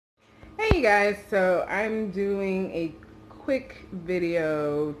Hey guys, so I'm doing a quick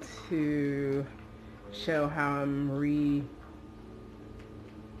video to show how I'm repainting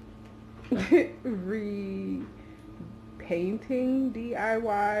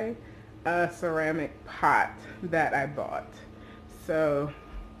DIY a ceramic pot that I bought. So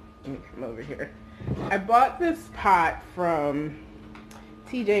let me come over here. I bought this pot from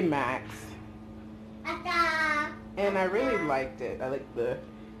TJMaxx and I really liked it. I like the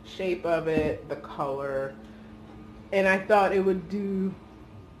shape of it, the color, and I thought it would do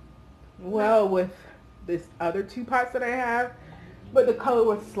well with this other two pots that I have, but the color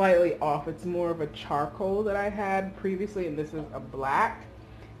was slightly off. It's more of a charcoal that I had previously, and this is a black,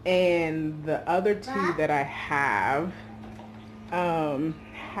 and the other two that I have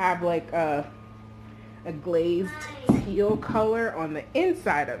like a glazed teal color on the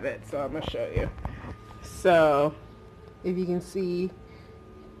inside of it. So I'm gonna show you. So if you can see,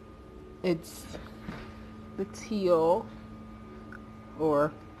 it's the teal,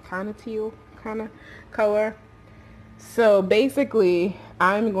 or kind of teal kind of color. So basically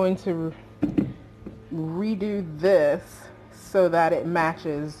I'm going to redo this so that it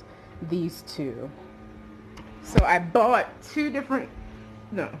matches these two. So I bought three different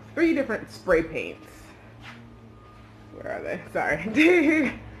spray paints. Where are they?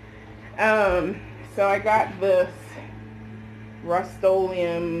 Sorry. So I got this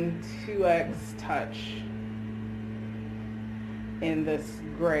Rust-Oleum 2X Touch in this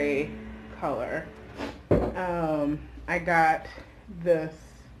gray color. I got this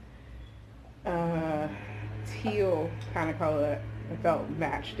teal kind of color that I felt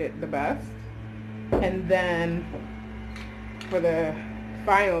matched it the best. And then for the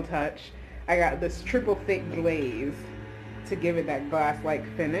final touch, I got this triple thick glaze to give it that glass-like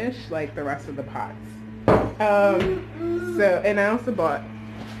finish like the rest of the pots. And I also bought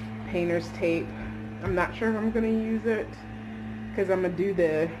painter's tape. I'm not sure if I'm going to use it because I'm going to do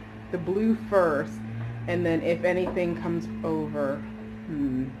the blue first, and then if anything comes over,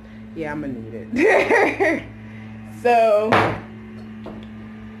 yeah, I'm going to need it. So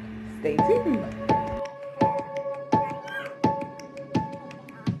stay tuned.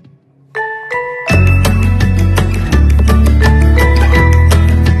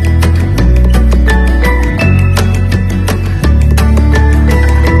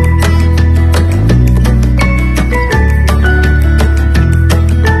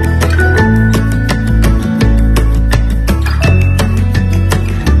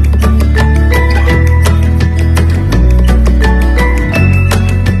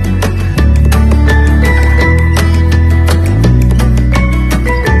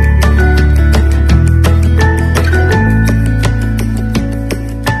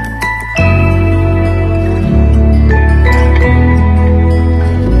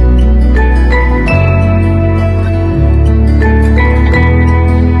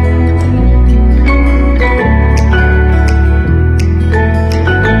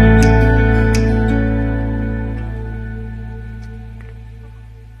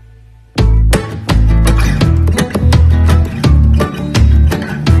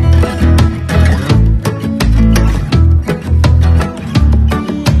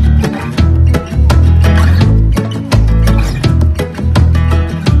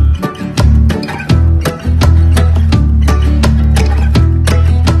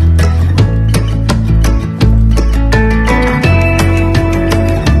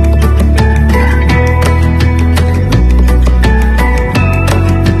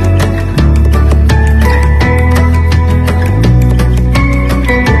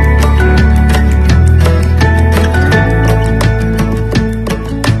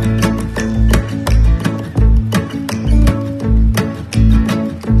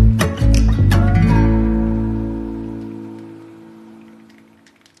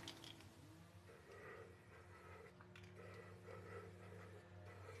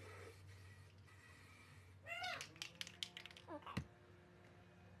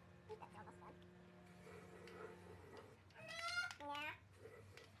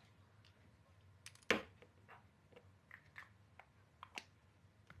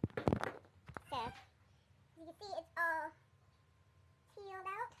 You can see it's all peeled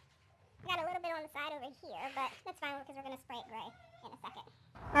out. Got a little bit on the side over here, but that's fine because we're going to spray it gray in a second.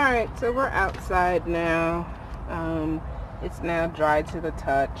 Alright, so we're outside now. It's now dry to the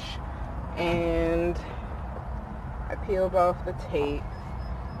touch, and I peeled off the tape,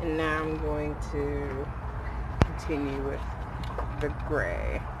 and now I'm going to continue with the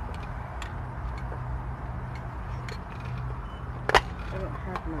gray. I don't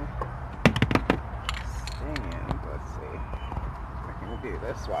have my stand. Let's see if I can to do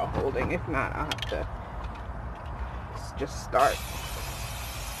this while holding. If not, I'll have to just start.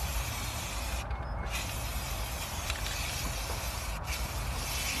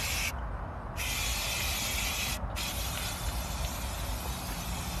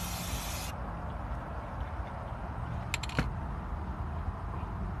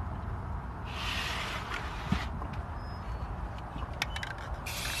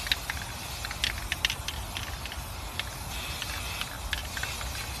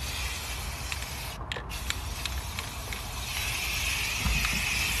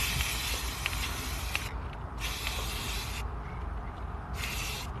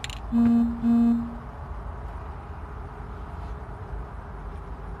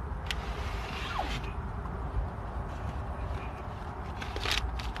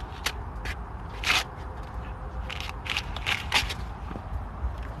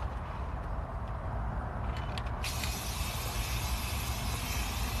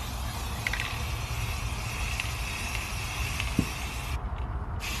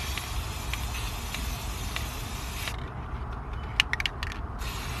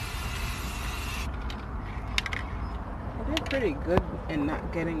 Pretty good in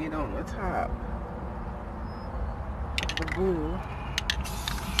not getting it on the top of the glue.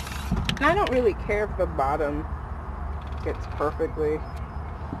 And I don't really care if the bottom gets perfectly,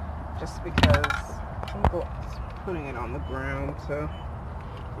 just because I'm putting it on the ground, so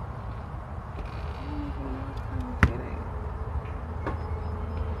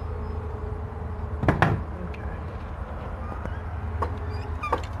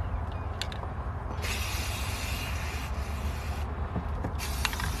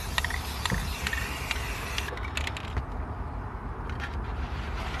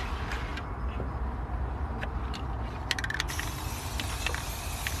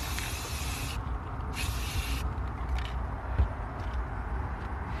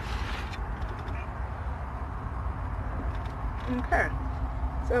okay,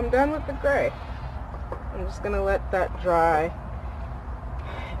 so I'm done with the gray. I'm just gonna let that dry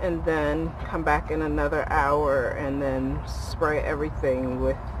and then come back in another hour and then spray everything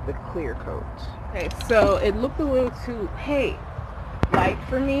with the clear coat. Okay, so it looked a little too light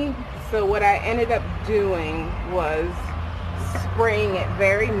for me, so what I ended up doing was spraying it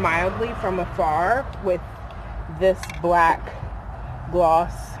very mildly from afar with this black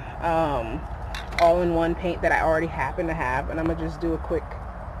gloss all-in-one paint that I already happen to have, and I'm gonna just do a quick,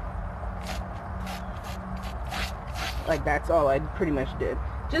 like, that's all I pretty much did,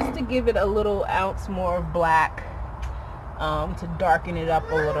 just to give it a little ounce more of black, to darken it up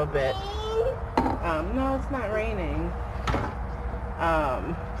a little bit. No, it's not raining.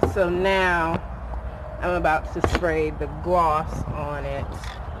 So now I'm about to spray the gloss on it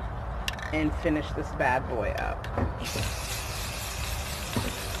and finish this bad boy up.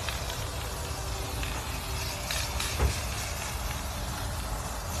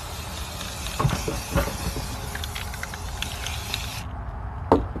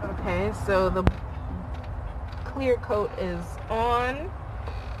 Okay, so the clear coat is on,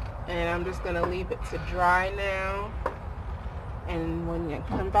 and I'm just going to leave it to dry now, and when you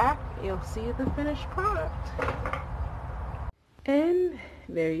come back you'll see the finished product. And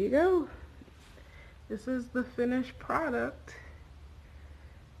there you go. This is the finished product.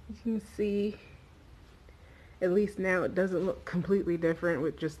 You can see, at least now it doesn't look completely different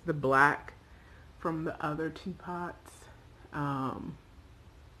with just the black from the other two pots.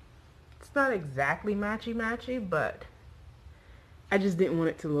 It's not exactly matchy-matchy, but I just didn't want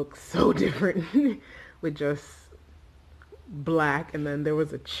it to look so different with just black, and then there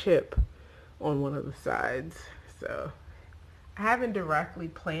was a chip on one of the sides. So I haven't directly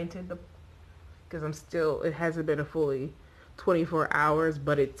planted because it hasn't been a fully 24 hours,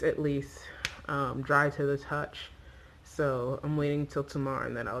 but it's at least dry to the touch. So I'm waiting till tomorrow,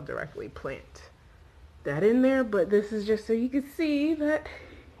 and then I'll directly plant that in there. But this is just so you can see that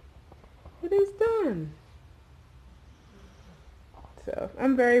it is done. So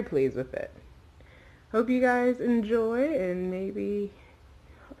I'm very pleased with it. Hope you guys enjoy, and maybe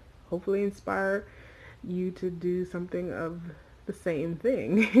hopefully inspire you to do something of the same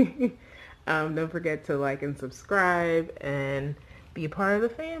thing. Don't forget to like and subscribe and be a part of the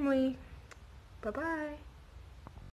family. Bye-bye.